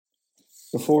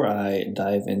Before I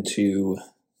dive into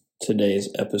today's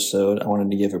episode, I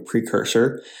wanted to give a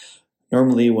precursor.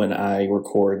 Normally, when I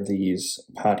record these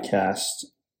podcasts,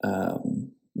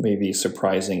 may be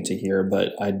surprising to hear,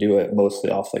 but I do it mostly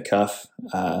off the cuff.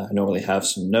 I normally have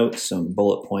some notes, some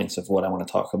bullet points of what I want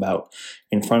to talk about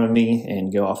in front of me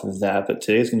and go off of that. But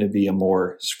today's going to be a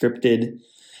more scripted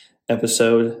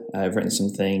episode. I've written some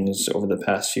things over the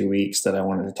past few weeks that I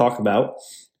wanted to talk about,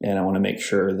 and I want to make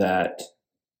sure that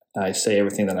I say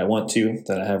everything that I want to,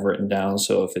 that I have written down.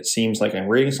 So if it seems like I'm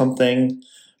reading something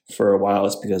for a while,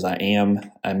 it's because I am.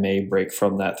 I may break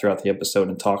from that throughout the episode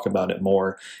and talk about it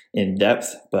more in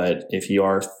depth. But if you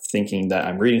are thinking that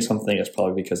I'm reading something, it's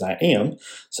probably because I am.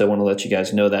 So I want to let you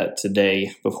guys know that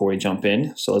today before we jump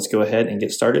in. So let's go ahead and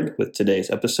get started with today's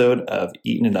episode of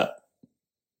Eating It Up.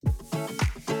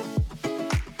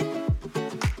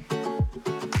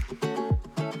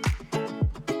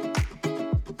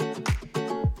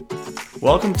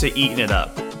 Welcome to Eating It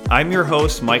Up. I'm your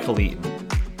host, Michael Eaton.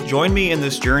 Join me in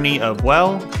this journey of,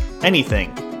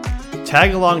 anything.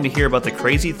 Tag along to hear about the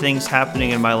crazy things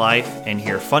happening in my life and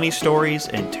hear funny stories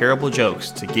and terrible jokes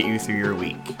to get you through your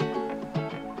week.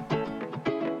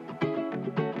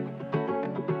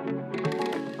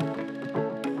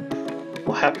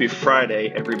 Well, happy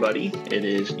Friday, everybody. It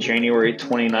is January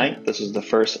 29th. This is the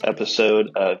first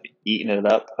episode of Eating It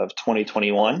Up of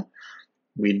 2021.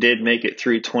 We did make it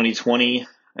through 2020.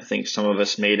 I think some of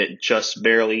us made it just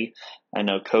barely. I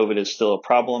know COVID is still a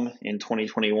problem in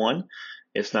 2021.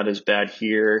 It's not as bad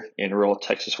here in rural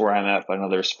Texas where I'm at, but in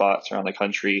other spots around the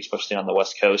country, especially on the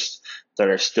West Coast, that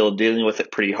are still dealing with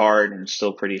it pretty hard and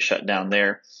still pretty shut down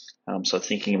there. So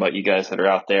thinking about you guys that are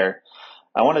out there,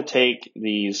 I want to take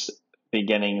these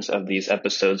beginnings of these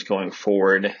episodes going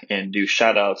forward and do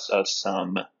shout outs of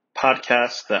some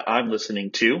podcasts that I'm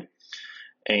listening to.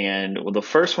 And the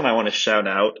first one I want to shout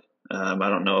out, I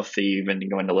don't know if you've been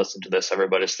going to listen to this ever,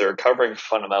 but it's the Recovering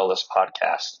Fundamentalist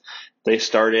podcast. They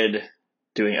started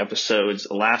doing episodes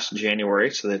last January,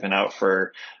 so they've been out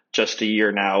for just a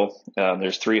year now.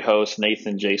 There's three hosts,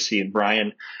 Nathan, JC, and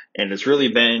Brian, and it's really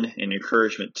been an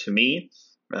encouragement to me.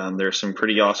 There's some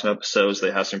pretty awesome episodes. They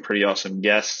have some pretty awesome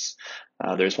guests.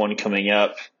 There's one coming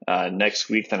up next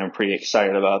week that I'm pretty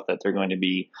excited about, that they're going to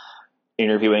be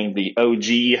interviewing the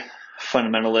OG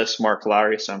fundamentalist Mark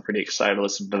Lowry, so I'm pretty excited to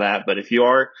listen to that. But if you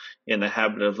are in the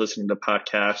habit of listening to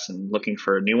podcasts and looking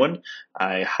for a new one,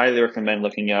 I highly recommend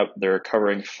looking up the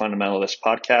Recovering Fundamentalist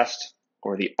podcast,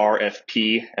 or the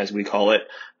RFP as we call it.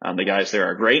 The guys there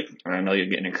are great, and I know you'll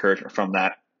get an encouragement from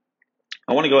that.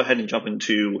 I want to go ahead and jump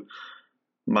into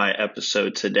my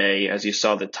episode today. As you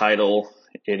saw the title,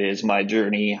 it is my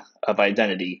journey of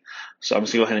identity. So I'm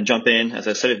just going to go ahead and jump in. As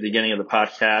I said at the beginning of the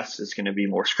podcast, it's going to be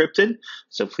more scripted.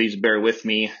 So please bear with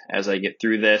me as I get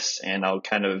through this, and I'll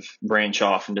kind of branch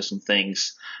off into some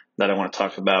things that I want to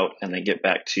talk about and then get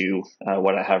back to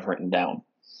what I have written down.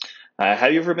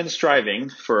 Have you ever been striving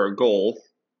for a goal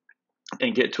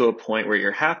and get to a point where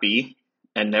you're happy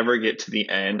and never get to the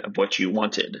end of what you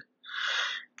wanted?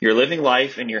 You're living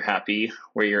life and you're happy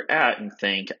where you're at and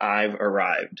think, I've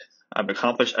arrived. I've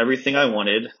accomplished everything I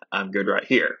wanted. I'm good right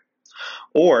here.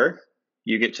 Or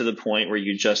you get to the point where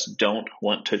you just don't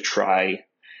want to try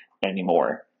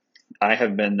anymore. I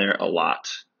have been there a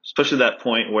lot, especially that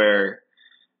point where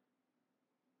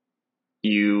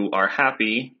you are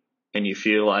happy and you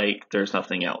feel like there's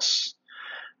nothing else.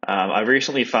 I've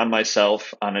recently found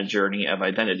myself on a journey of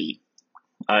identity.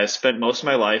 I spent most of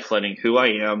my life letting who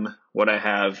I am, what I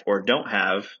have or don't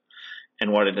have,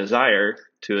 and what I desire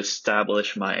to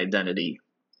establish my identity.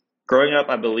 Growing up,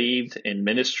 I believed in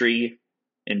ministry,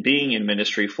 and being in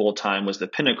ministry full-time was the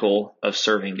pinnacle of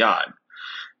serving God.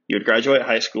 You would graduate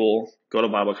high school, go to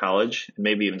Bible college, and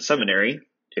maybe even seminary,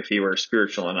 if you were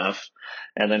spiritual enough,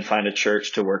 and then find a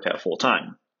church to work at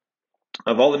full-time.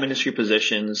 Of all the ministry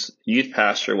positions, youth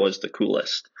pastor was the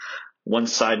coolest. One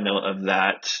side note of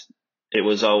that, it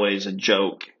was always a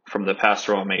joke from the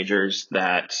pastoral majors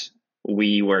that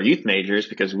we were youth majors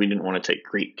because we didn't want to take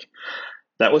Greek.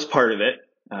 That was part of it.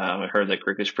 I heard that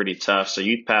Greek was pretty tough. So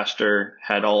youth pastor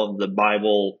had all of the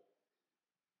Bible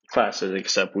classes,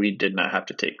 except we did not have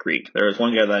to take Greek. There was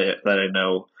one guy that I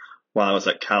know while I was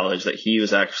at college that he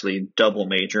was actually double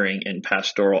majoring in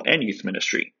pastoral and youth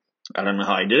ministry. I don't know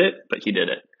how I did it, but he did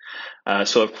it.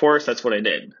 So of course, that's what I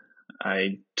did.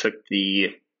 I took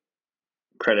the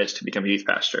credits to become a youth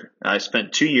pastor. I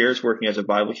spent 2 years working as a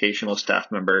bivocational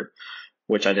staff member,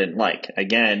 which I didn't like.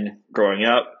 Again, growing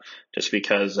up, just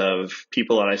because of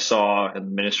people that I saw and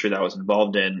the ministry that I was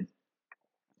involved in,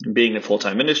 being the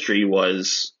full-time ministry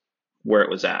was where it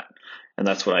was at. And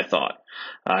that's what I thought.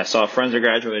 I saw friends I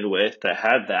graduated with that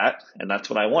had that, and that's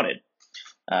what I wanted.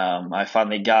 I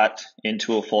finally got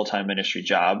into a full-time ministry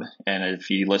job. And if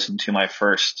you listen to my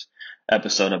first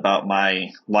episode about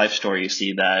my life story, you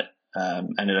see that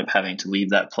ended up having to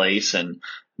leave that place and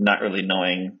not really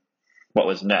knowing what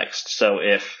was next. So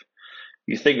if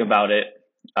you think about it,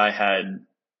 I had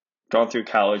gone through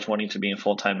college wanting to be in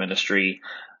full-time ministry.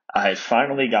 I had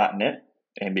finally gotten it,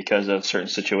 and because of certain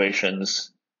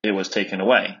situations, it was taken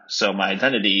away. So my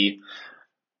identity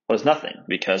was nothing,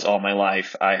 because all my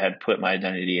life I had put my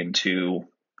identity into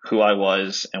who I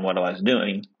was and what I was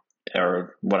doing,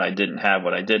 or what I didn't have,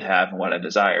 what I did have, and what I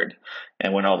desired.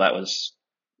 And when all that was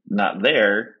not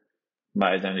there,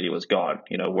 my identity was gone.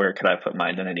 Where could I put my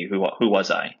identity? Who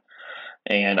was I?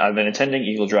 And I've been attending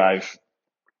Eagle Drive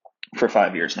for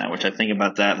 5 years now, which I think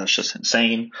about that's just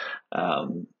insane.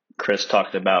 Chris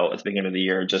talked about at the beginning of the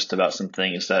year just about some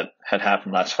things that had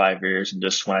happened the last 5 years. And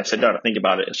just when I sit down to think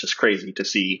about it, it's just crazy to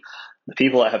see the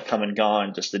people that have come and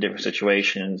gone, just the different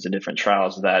situations, the different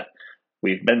trials that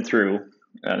we've been through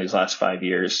these last 5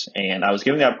 years. And I was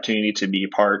given the opportunity to be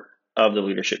part of the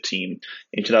leadership team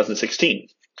in 2016.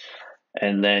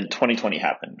 And then 2020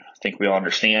 happened. I think we all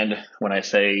understand when I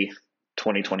say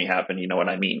 2020 happened, you know what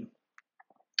I mean.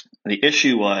 The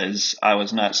issue was I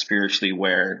was not spiritually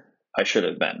where I should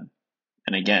have been.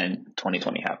 And again,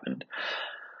 2020 happened.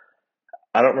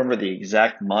 I don't remember the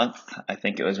exact month. I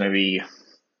think it was maybe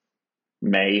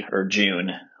May or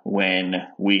June when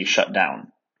we shut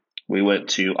down. We went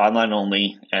to online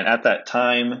only. And at that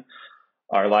time,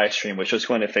 our live stream was just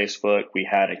going to Facebook. We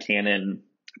had a Canon,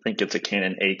 I think it's a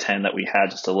Canon A10 that we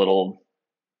had, just a little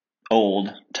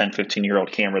old 10,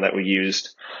 15-year-old camera that we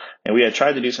used. And we had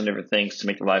tried to do some different things to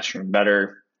make the live stream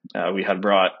better. We had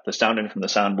brought the sound in from the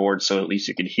soundboard so at least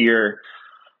you could hear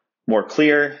more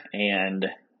clear, and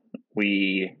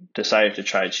we decided to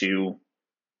try to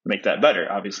make that better,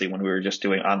 obviously, when we were just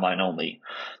doing online only.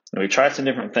 And we tried some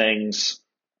different things,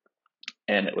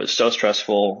 and it was so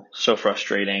stressful, so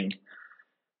frustrating.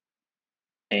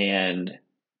 And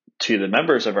to the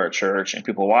members of our church and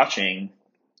people watching,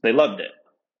 they loved it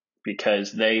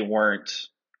because they weren't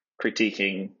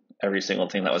critiquing every single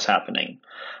thing that was happening.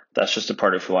 That's just a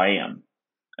part of who I am.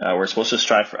 We're supposed to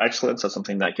strive for excellence. That's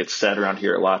something that gets said around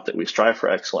here a lot, that we strive for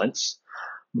excellence.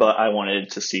 But I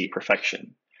wanted to see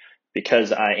perfection.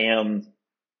 Because I am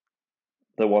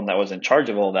the one that was in charge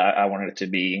of all that, I wanted it to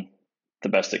be the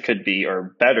best it could be,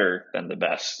 or better than the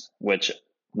best, which,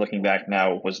 looking back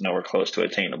now, was nowhere close to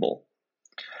attainable.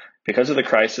 Because of the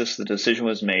crisis, the decision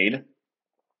was made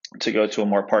to go to a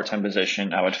more part-time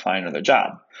position. I would find another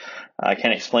job. I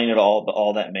can't explain it all, but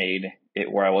all that made it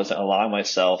where I wasn't allowing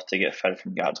myself to get fed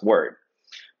from God's word.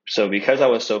 So because I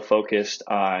was so focused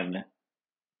on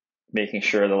making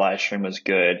sure the live stream was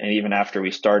good, and even after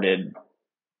we started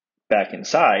back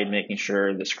inside, making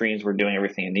sure the screens were doing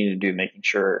everything it needed to do, making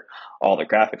sure all the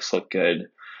graphics looked good,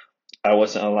 I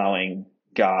wasn't allowing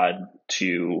God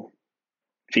to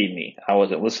feed me. I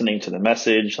wasn't listening to the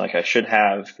message like I should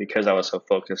have because I was so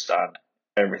focused on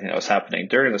everything that was happening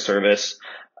during the service.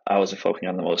 I wasn't focusing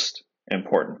on the most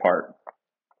important part.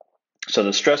 So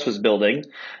the stress was building.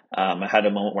 I had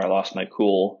a moment where I lost my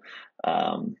cool.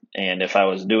 And if I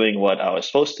was doing what I was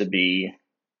supposed to be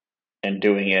and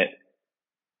doing it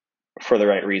for the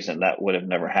right reason, that would have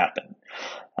never happened.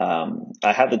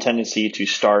 I have the tendency to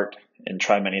start and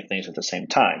try many things at the same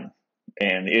time.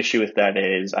 And the issue with that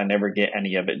is I never get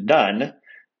any of it done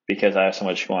because I have so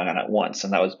much going on at once,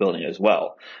 and that was building as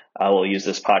well. I will use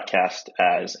this podcast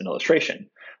as an illustration.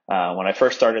 When I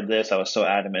first started this, I was so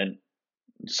adamant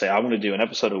to say, I'm going to do an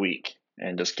episode a week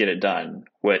and just get it done,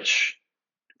 which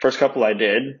first couple I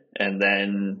did, and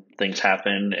then things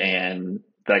happened and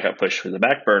that got pushed to the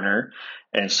back burner.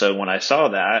 And so when I saw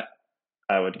that,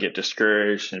 I would get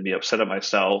discouraged and be upset at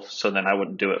myself. So then I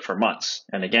wouldn't do it for months.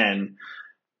 And again,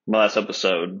 my last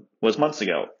episode was months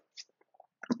ago.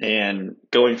 And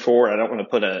going forward, I don't want to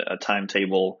put a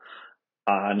timetable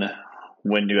on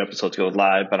when new episodes go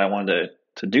live, but I wanted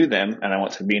to do them, and I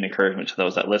want to be an encouragement to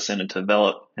those that listen and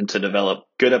to develop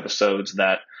good episodes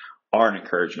that are an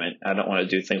encouragement. I don't want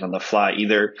to do things on the fly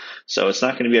either. So it's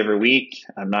not going to be every week.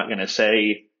 I'm not going to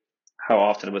say how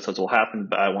often episodes will happen,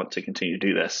 but I want to continue to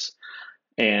do this.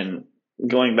 And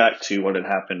going back to what had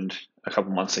happened a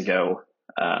couple months ago,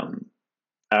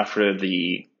 after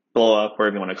the blow up,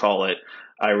 whatever you want to call it,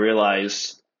 I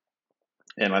realized,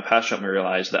 and my pastor helped me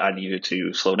realize, that I needed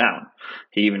to slow down.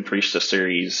 He even preached a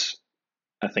series,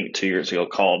 I think 2 years ago,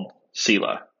 called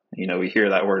Selah. We hear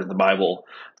that word in the Bible,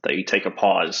 that you take a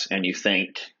pause and you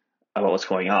think about what's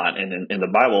going on. And in the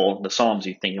Bible, the Psalms,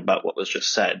 you think about what was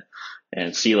just said.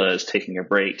 and Selah is taking a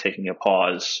break, taking a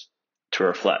pause to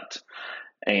reflect.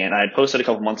 And I had posted a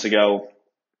couple months ago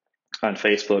on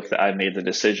Facebook that I made the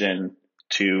decision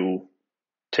to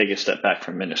take a step back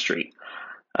from ministry.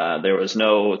 There was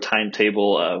no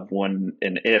timetable of when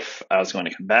and if I was going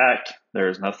to come back. There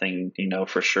was nothing,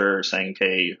 for sure saying,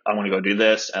 okay, I want to go do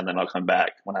this and then I'll come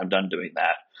back when I'm done doing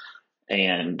that.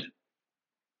 And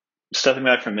stepping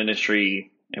back from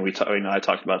ministry, and I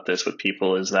talked about this with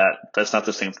people, is that's not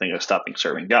the same thing as stopping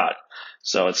serving God.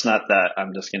 So it's not that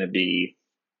I'm just going to be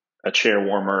a chair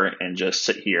warmer and just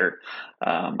sit here.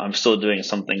 I'm still doing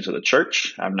some things with the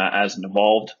church. I'm not as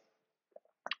involved.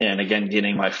 And again,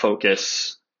 getting my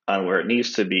focus on where it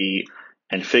needs to be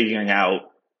and figuring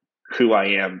out who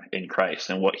I am in Christ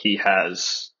and what He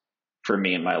has for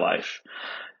me in my life.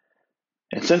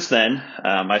 And since then,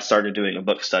 I started doing a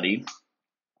book study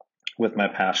with my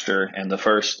pastor, and the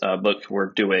first book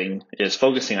we're doing is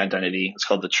focusing identity. It's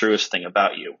called The Truest Thing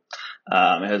About You.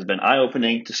 It has been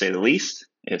eye-opening, to say the least.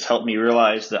 It's helped me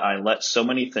realize that I let so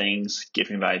many things give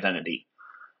me my identity.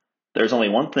 There's only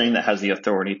one thing that has the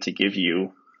authority to give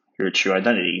you your true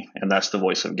identity, and that's the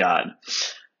voice of God.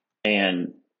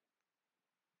 And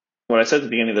what I said at the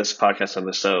beginning of this podcast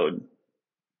episode,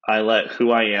 I let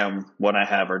who I am, what I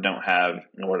have or don't have,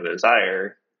 and what I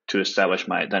desire to establish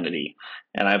my identity.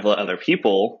 And I've let other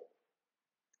people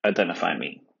identify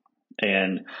me.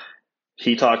 And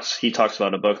he talks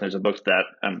about a book. There's a book that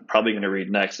I'm probably going to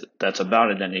read next that's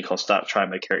about identity called Stop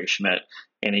Trying by Carey Schmidt.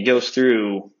 And he goes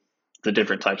through the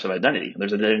different types of identity.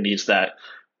 There's identities that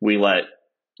we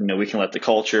can let the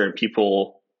culture and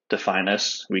people define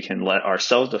us. We can let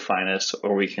ourselves define us,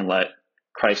 or we can let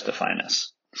Christ define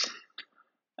us.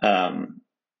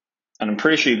 And I'm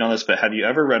pretty sure you know this, but have you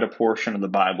ever read a portion of the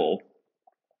Bible?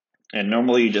 And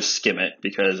normally you just skim it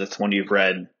because it's one you've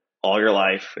read all your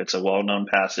life. It's a well-known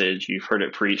passage. You've heard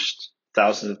it preached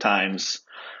thousands of times.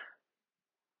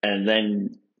 And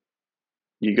then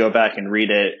you go back and read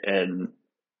it, and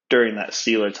during that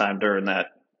sealer time, during that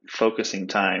focusing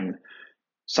time,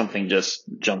 something just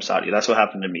jumps out at you. That's what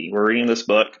happened to me. We're reading this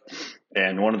book,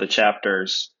 and one of the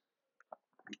chapters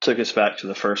took us back to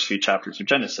the first few chapters of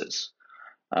Genesis.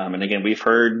 And again, we've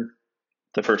heard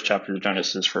the first chapter of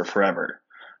Genesis for forever.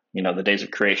 The days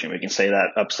of creation. We can say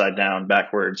that upside down,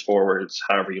 backwards, forwards,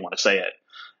 however you want to say it.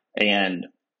 And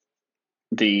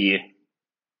the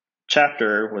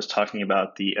chapter was talking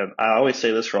about I always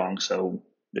say this wrong, so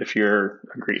if you're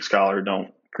a Greek scholar,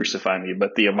 don't crucify me,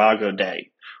 but the Imago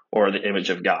Dei, or the image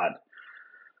of God.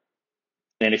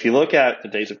 And if you look at the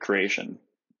days of creation,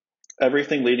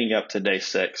 everything leading up to day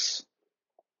 6,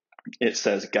 it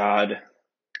says God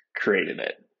created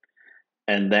it.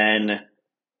 And then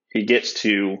he gets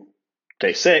to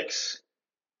day 6,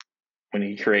 when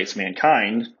he creates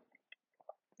mankind,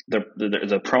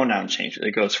 the pronoun changes.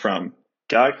 It goes from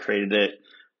God created it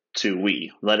to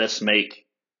we. Let us make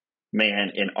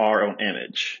man in our own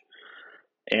image.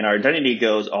 And our identity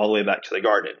goes all the way back to the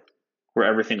garden, where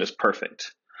everything was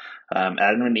perfect.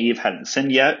 Adam and Eve hadn't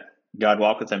sinned yet. God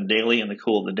walked with them daily in the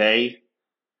cool of the day,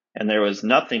 and there was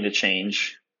nothing to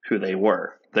change who they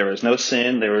were. There was no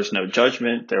sin. There was no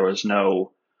judgment. There was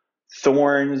no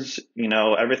thorns.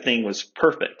 Everything was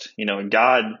perfect. And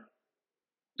God,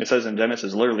 it says in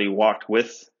Genesis, literally walked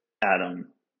with Adam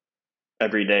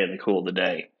every day in the cool of the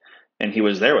day, and he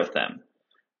was there with them.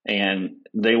 And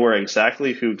they were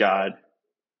exactly who God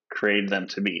created them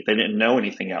to be. They didn't know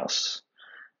anything else.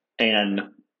 And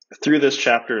through this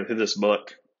chapter, through this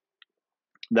book,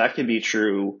 that can be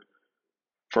true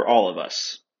for all of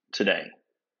us today.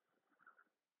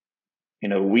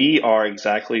 We are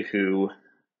exactly who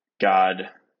God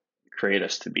created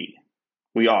us to be.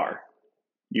 We are.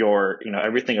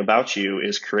 Everything about you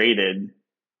is created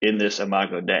in this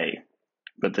Imago Dei.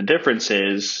 But the difference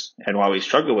is, and why we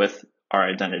struggle with our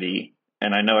identity,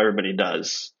 and I know everybody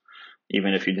does,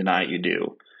 even if you deny it, you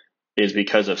do, is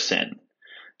because of sin.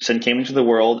 Sin came into the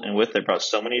world, and with it brought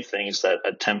so many things that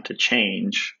attempt to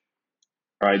change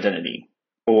our identity,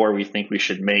 or we think we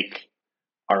should make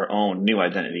our own new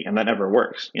identity, and that never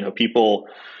works. People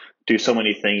do so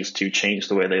many things to change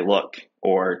the way they look,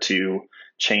 or to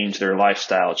change their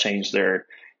lifestyle, change their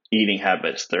eating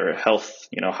habits, their health,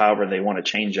 however they want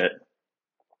to change it.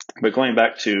 But going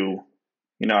back to,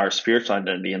 our spiritual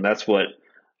identity, and that's what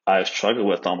I've struggled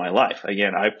with all my life.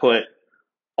 Again, I put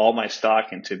all my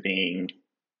stock into being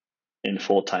in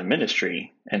full-time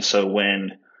ministry. And so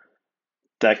when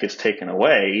that gets taken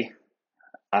away,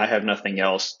 I have nothing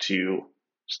else to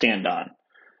stand on.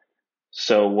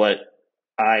 So what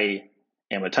I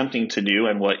am attempting to do,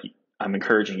 and what I'm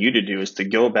encouraging you to do, is to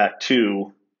go back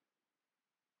to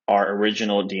our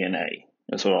original DNA.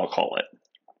 is what I'll call it.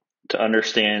 To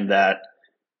understand that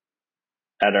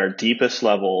at our deepest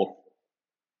level,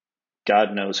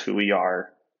 God knows who we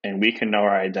are, and we can know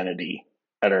our identity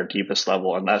at our deepest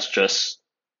level, and that's just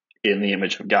in the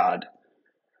image of God.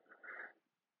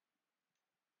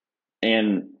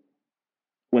 And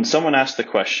when someone asks the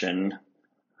question,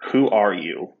 who are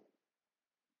you?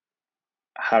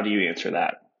 How do you answer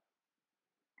that?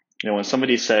 When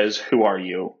somebody says, who are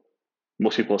you?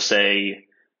 Most people say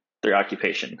their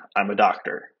occupation. I'm a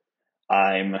doctor.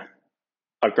 I'm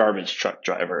a garbage truck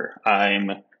driver.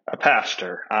 I'm a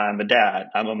pastor. I'm a dad.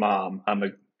 I'm a mom. I'm a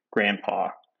grandpa.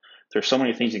 There's so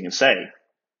many things you can say.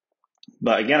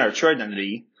 But again, our true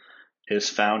identity is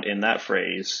found in that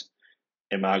phrase,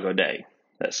 Imago Dei,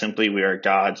 that simply we are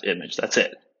God's image. That's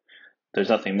it. There's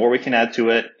nothing more we can add to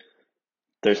it.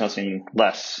 There's nothing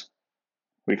less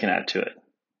we can add to it.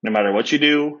 No matter what you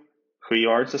do, who you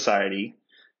are in society,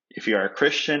 if you are a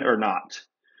Christian or not.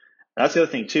 That's the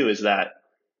other thing too, is that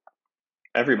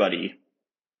everybody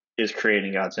is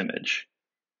creating God's image.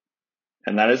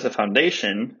 And that is the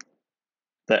foundation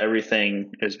that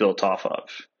everything is built off of.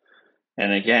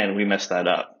 And again, we mess that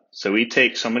up. So we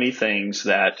take so many things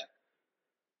that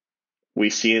we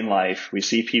see in life. We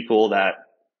see people that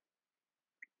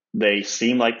they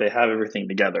seem like they have everything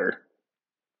together,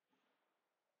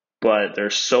 but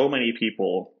there's so many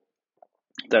people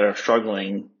that are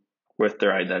struggling with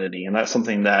their identity. And that's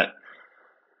something that,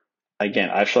 again,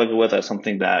 I've struggled with. That's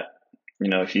something that,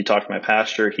 if you talk to my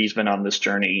pastor, he's been on this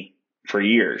journey for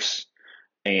years.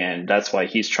 And that's why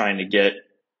he's trying to get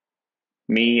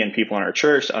me and people in our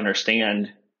church to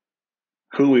understand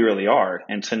who we really are,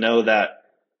 and to know that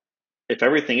if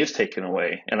everything is taken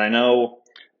away, and I know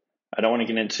I don't want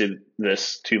to get into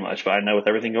this too much, but I know with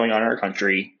everything going on in our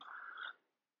country,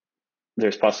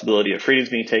 there's possibility of freedoms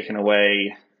being taken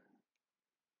away.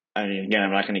 I mean, again,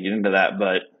 I'm not going to get into that,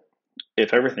 but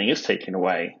if everything is taken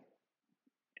away,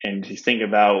 and you think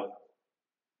about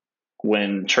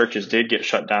when churches did get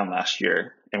shut down last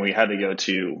year and we had to go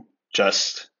to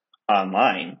just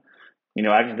online,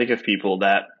 I can think of people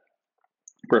that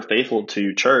were faithful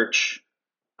to church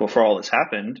before all this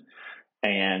happened,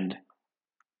 and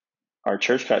our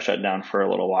church got shut down for a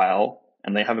little while,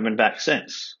 and they haven't been back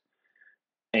since.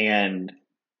 And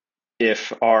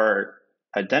if our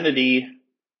identity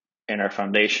and our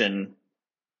foundation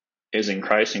is in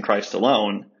Christ and Christ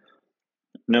alone,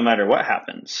 no matter what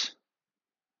happens,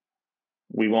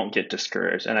 we won't get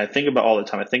discouraged. And I think about all the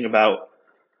time, I think about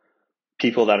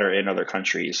people that are in other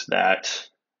countries that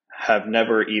have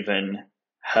never even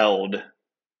held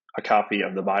a copy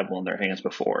of the Bible in their hands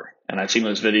before. And I've seen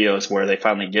those videos where they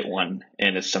finally get one,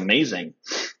 and it's amazing.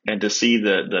 And to see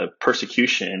the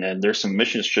persecution, and there's some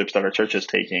mission trips that our church is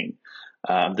taking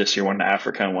this year, one in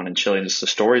Africa and one in Chile. And just the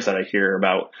stories that I hear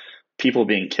about people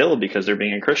being killed because they're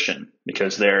being a Christian,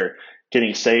 because they're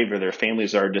getting saved, or their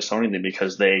families are disowning them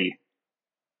because they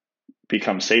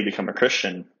become saved, become a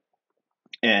Christian.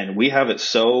 And we have it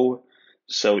so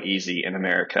easy in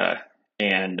America.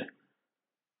 And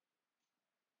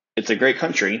it's a great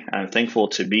country. I'm thankful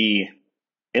to be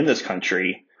in this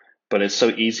country, but it's so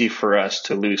easy for us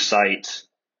to lose sight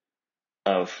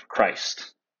of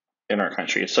Christ in our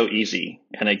country. It's so easy.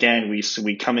 And again,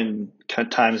 we come in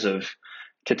times of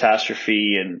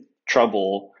catastrophe and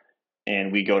trouble,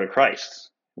 and we go to Christ.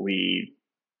 We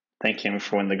thank him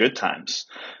for in the good times.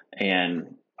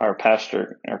 And our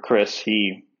pastor, Chris,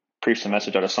 he preached a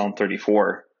message out of Psalm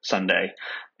 34 Sunday,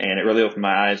 and it really opened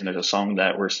my eyes. And there's a song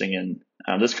that we're singing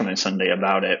this coming Sunday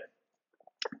about it.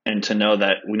 And to know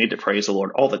that we need to praise the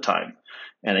Lord all the time.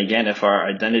 And again, if our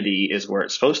identity is where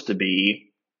it's supposed to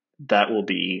be, that will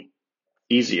be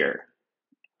easier.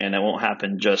 And it won't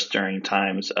happen just during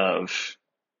times of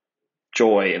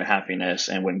joy and happiness,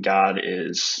 and when God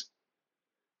is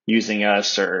using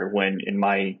us, or when, in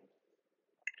my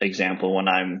example, when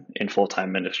I'm in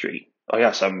full-time ministry. Oh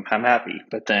yes, I'm happy.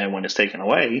 But then when it's taken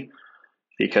away,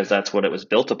 because that's what it was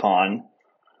built upon,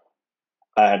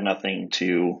 I had nothing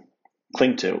to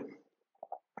cling to.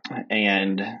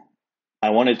 And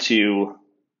I wanted to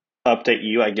update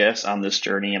you, I guess, on this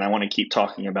journey, and I want to keep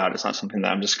talking about it. It's not something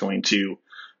that I'm just going to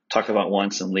talk about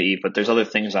once and leave, but there's other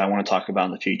things I want to talk about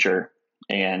in the future.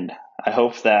 And I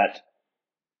hope that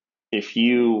if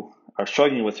you are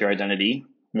struggling with your identity,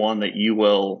 one, that you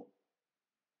will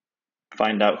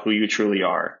find out who you truly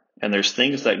are. And there's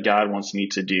things that God wants me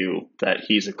to do, that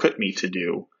he's equipped me to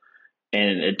do.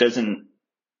 And it doesn't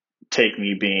take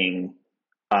me being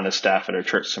on a staff at a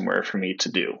church somewhere for me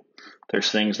to do.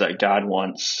 There's things that God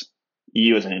wants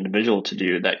you as an individual to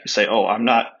do that you say, oh, I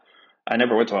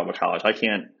never went to Bible college. I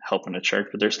can't help in a church.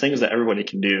 But there's things that everybody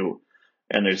can do.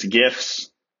 And there's gifts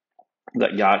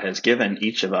that God has given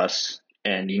each of us,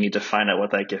 and you need to find out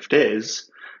what that gift is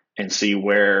and see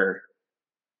where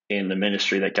in the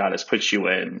ministry that God has put you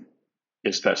in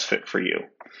is best fit for you.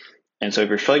 And so if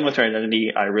you're struggling with your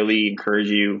identity, I really encourage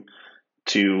you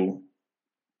to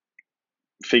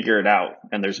figure it out.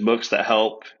 And there's books that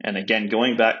help. And again,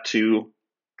 going back to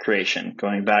creation,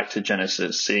 going back to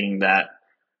Genesis, seeing that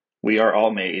we are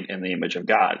all made in the image of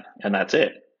God, and that's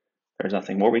it. There's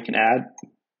nothing more we can add.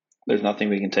 There's nothing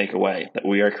we can take away, that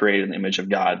we are created in the image of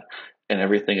God, and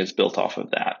everything is built off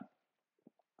of that.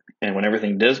 And when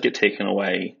everything does get taken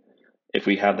away, if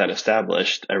we have that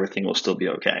established, everything will still be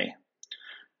okay.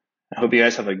 I hope you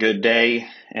guys have a good day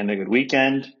and a good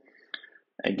weekend.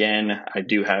 Again, I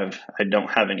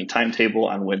don't have any timetable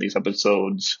on when these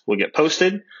episodes will get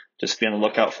posted. Just be on the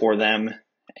lookout for them.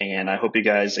 And I hope you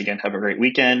guys, again, have a great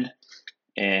weekend.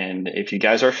 And if you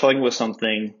guys are struggling with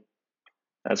something,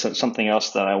 that's something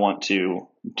else that I want to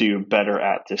do better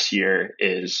at this year,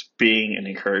 is being an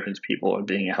encouragement to people and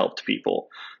being a help to people.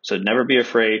 So never be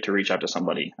afraid to reach out to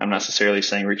somebody. I'm not necessarily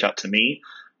saying reach out to me,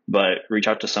 but reach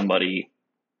out to somebody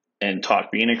and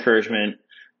talk. Be an encouragement.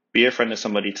 Be a friend to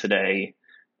somebody today.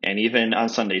 And even on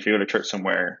Sunday, if you go to church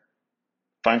somewhere,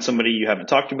 find somebody you haven't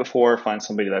talked to before, find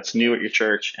somebody that's new at your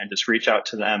church, and just reach out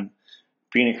to them.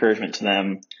 Be an encouragement to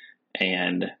them.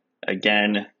 And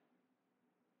again,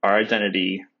 our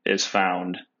identity is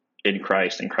found in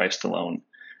Christ and Christ alone.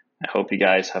 I hope you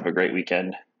guys have a great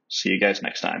weekend. See you guys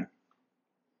next time.